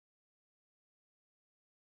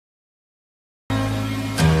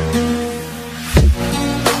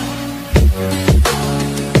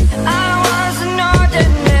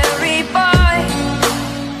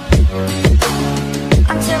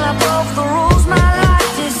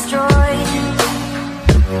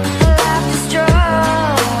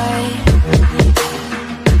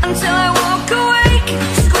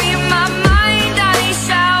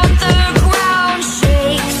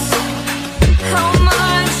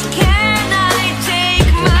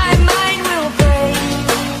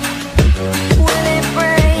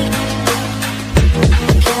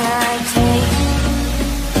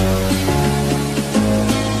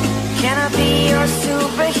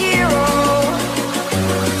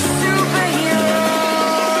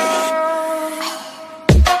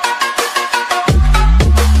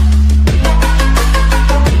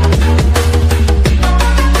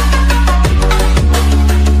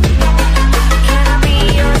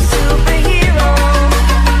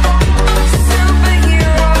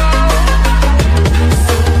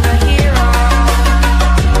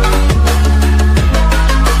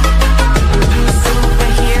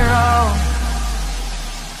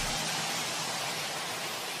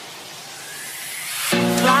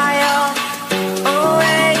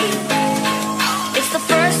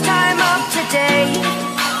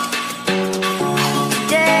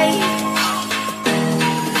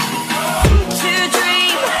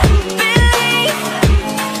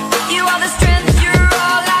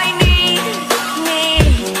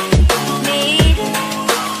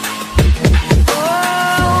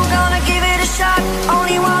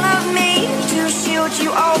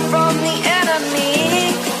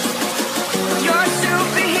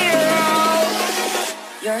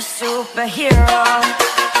superhero.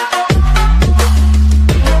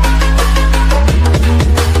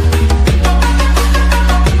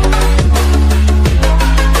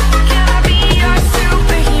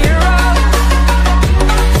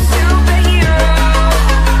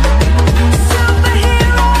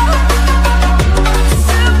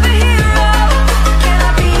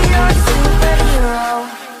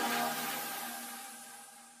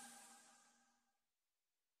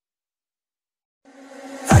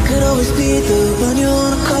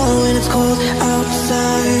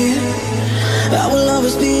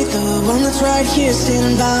 Right here,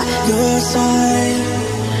 standing by your side.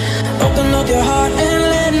 Open up your heart and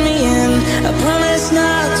let me in. I promise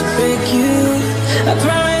not to break you. I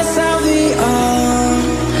promise I'll be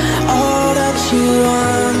all that you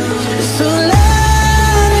want. So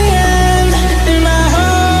let me in my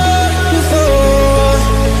heart before.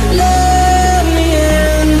 Let me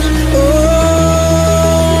in. Oh,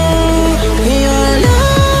 your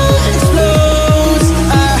love explodes.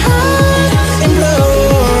 Our heart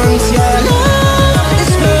implodes. Your love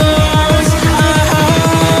explodes. Our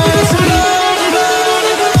hearts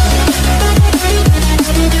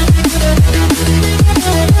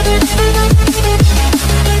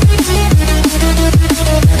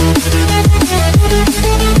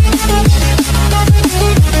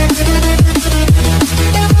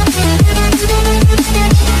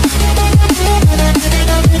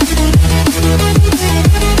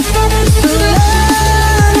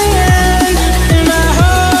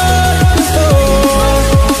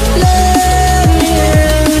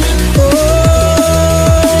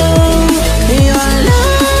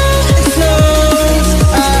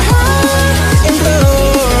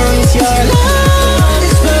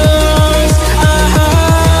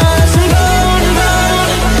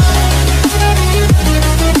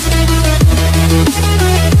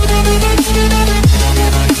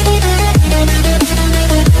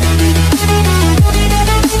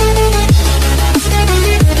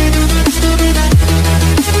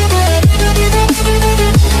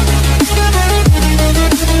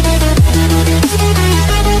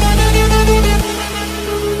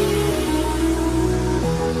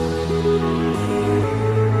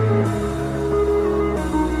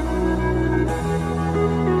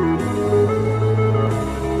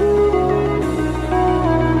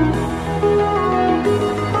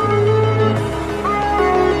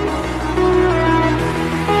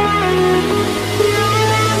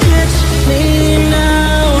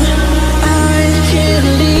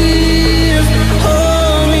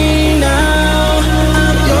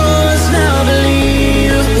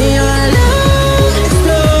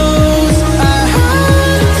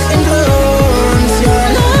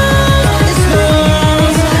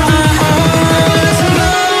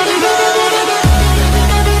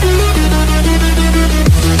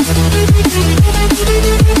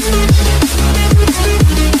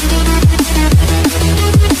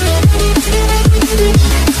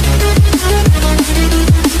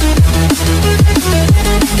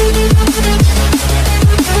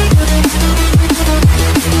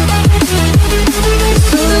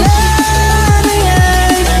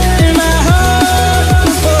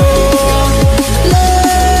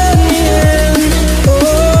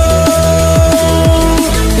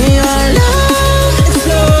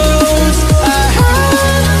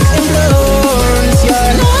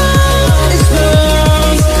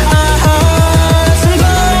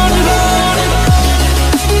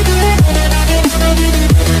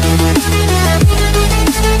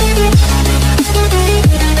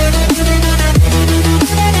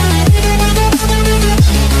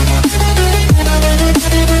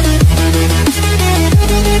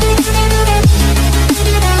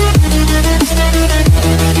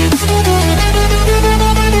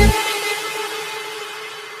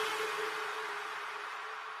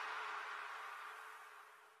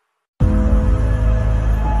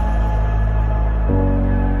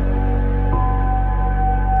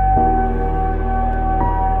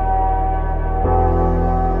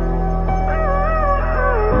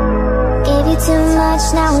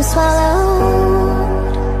now I'm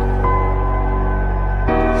swallowed.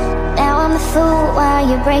 Now I'm the fool while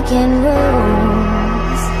you're breaking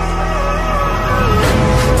rules.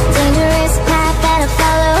 Dangerous path that I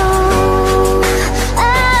follow.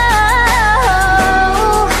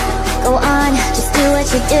 Oh, go on, just do what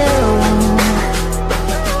you do.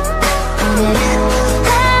 And it hurts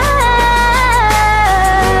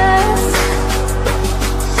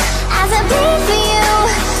as I bleed for you,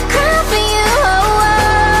 cry for you.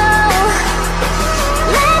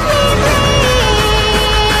 Let me bleed.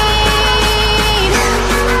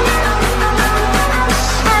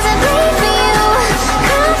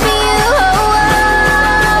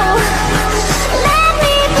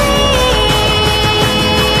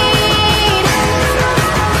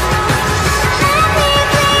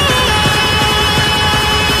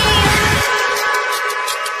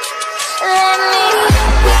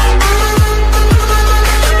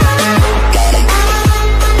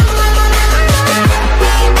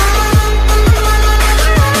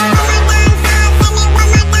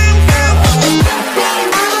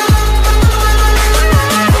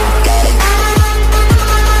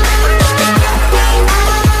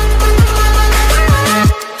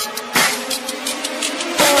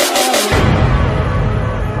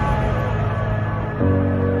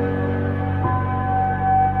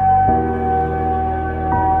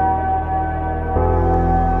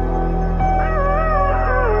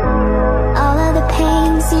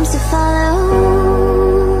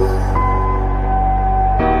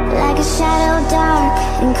 dark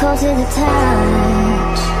and cold to the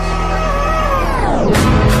touch.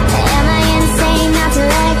 Am I insane not to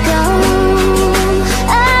let go?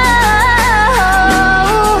 Oh,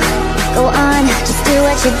 go on, just do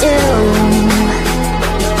what you do.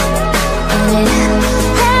 And it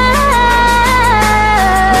hurts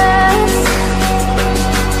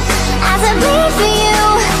as I bleed for you,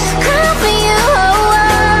 cry for you.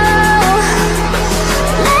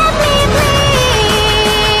 Let me bleed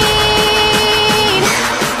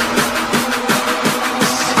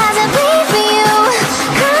as I bleed for you,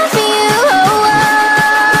 cry for you.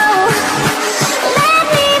 Let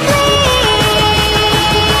me bleed.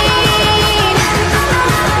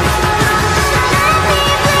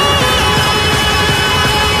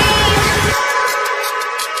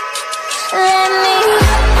 Let me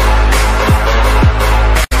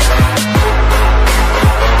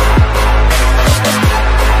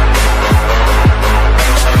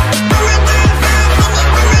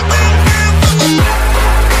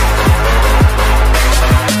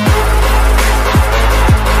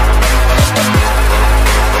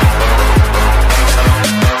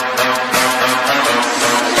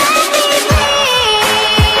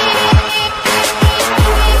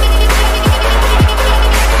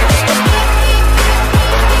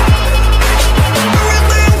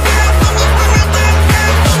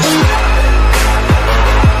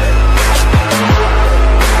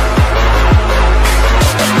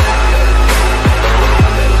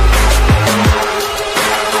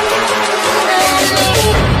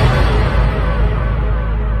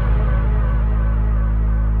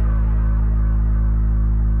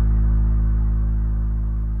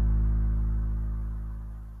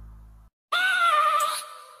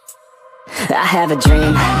I have a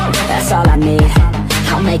dream, that's all I need.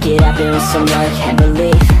 I'll make it happen with some work and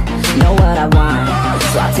belief. Know what I want,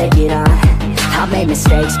 so I'll take it on. I've made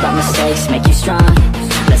mistakes, but mistakes make you strong.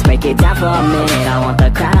 Let's break it down for a minute. I want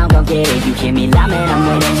the crown, I'm gon' get it. You hear me loud, man, I'm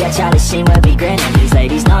winning. Yeah, Charlie Sheen will be grinning. These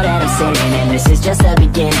ladies know that I'm sinning, and this is just the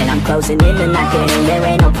beginning. I'm closing in the night inning, there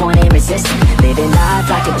ain't no point in resisting. Living life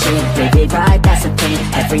like a dream, live it right, that's the thing.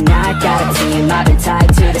 Every night got a team, I've been tied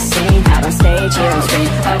to the scene. Out on stage, here I'm scream,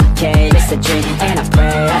 okay, it's a dream. And I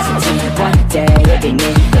pray as a team, one day it'll be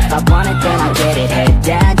me. If I want it, then I'll get it. Head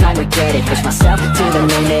down, don't regret it. Push myself to the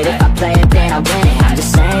limit. If I play it, then I win it. I'm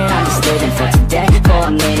just saying, I'm just living for today. For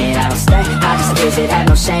a minute, I don't stay, I just visit. Have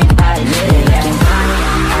no shame, I admit it. Looking right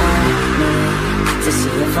at me to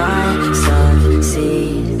see if I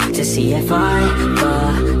succeed, to see if I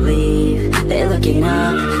believe. They're looking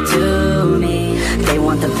up to me. They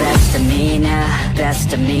want the best of me now,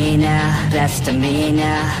 best of me now, best of me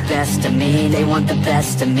now, best of me. They want the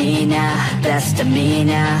best of me now, best of me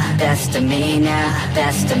now, best of me now,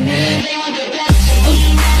 best of me. They want the best of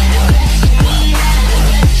me now.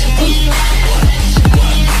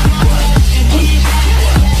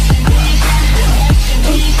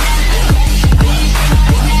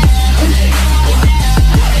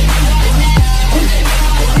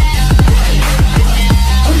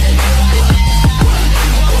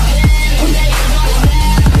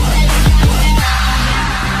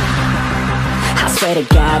 Swear to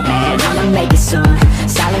God, man, I'ma make it soon.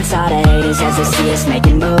 Silence all the haters as they see us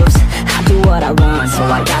making moves. I do what I want, so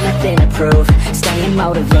I got nothing to prove. Staying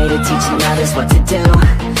motivated, teaching others what to do.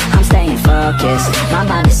 I'm staying focused, my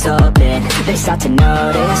mind is open. They start to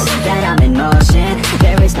notice that I'm in motion.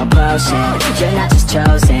 There is no potion, you're not just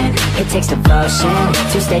chosen. It takes devotion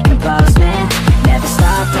to stay composed, man. Never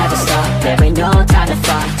stop, there ain't no time to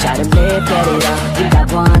fall. Try to live, get it up, you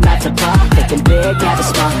got one life to pop. Thinking big, never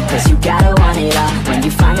small, cause you gotta want it all. When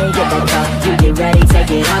you finally get that call, you get ready,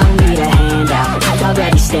 take it on. Need a handout, I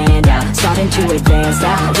already stand out. Starting to advance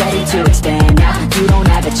now, ready to expand now. You don't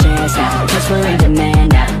have a chance now, cause we're in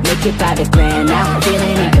demand now. Make it by the grand now,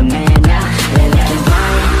 feeling in command now. They're looking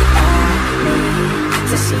right at me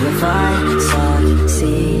to see if I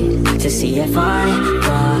succeed, to see if I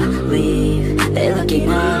believe. They're looking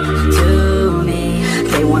up to me.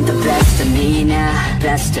 They want the best of me now,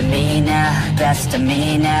 best of me now, best of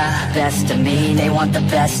me now, best of me. They want the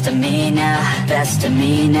best of me now, best of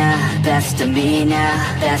me now, best of me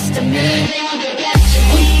now, best of me. They want the best of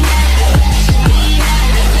me now.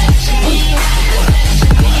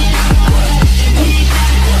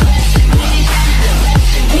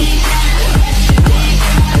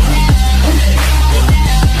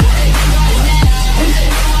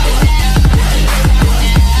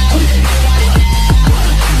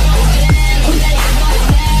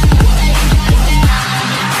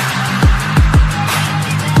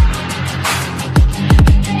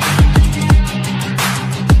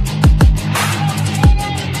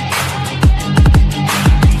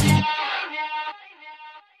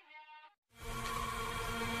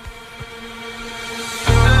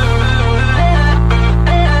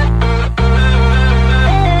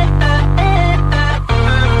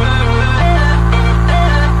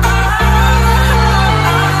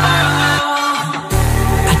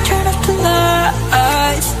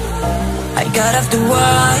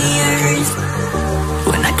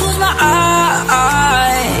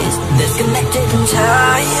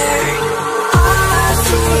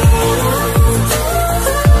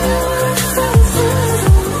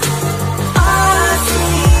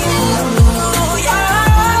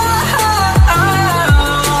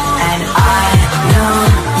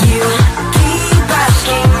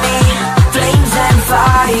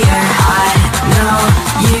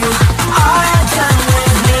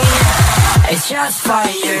 shots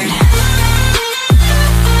fired.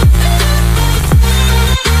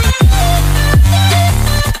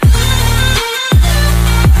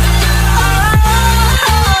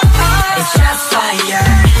 It's shots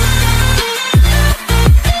fired.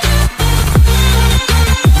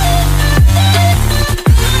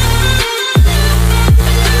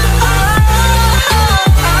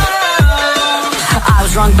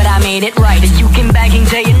 Wrong, but I made it right. You came begging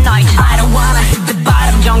day and night. I don't wanna hit the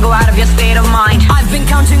bottom, don't go out of your state of mind. I've been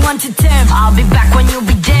counting 1 to 10. I'll be back when you'll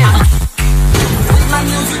be dim. With my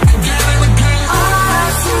music together again.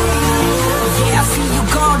 I see you. Yeah, I see you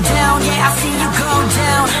go down. Yeah, I see you go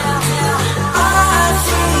down. I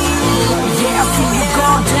see you. Yeah, I see you go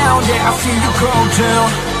down. Yeah, I see you go down.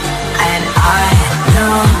 And I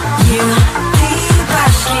know you keep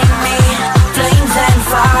asking me. Flames and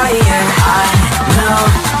fire. I know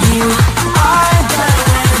you are done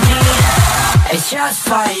with me. It's just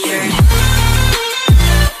fired.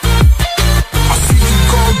 I see you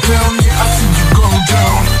go down, yeah, I see you go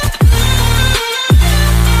down.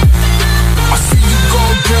 I see you go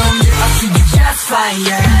down, yeah, I see you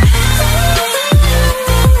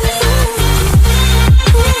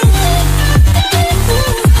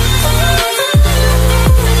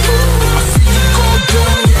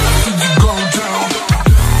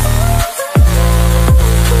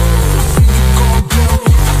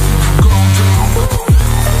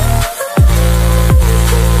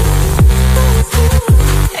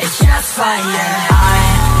Just fired. I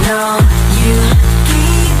know you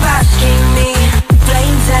keep asking me.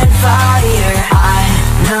 Flames and fire. I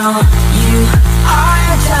know you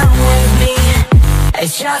are done with me.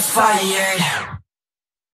 It's just fired.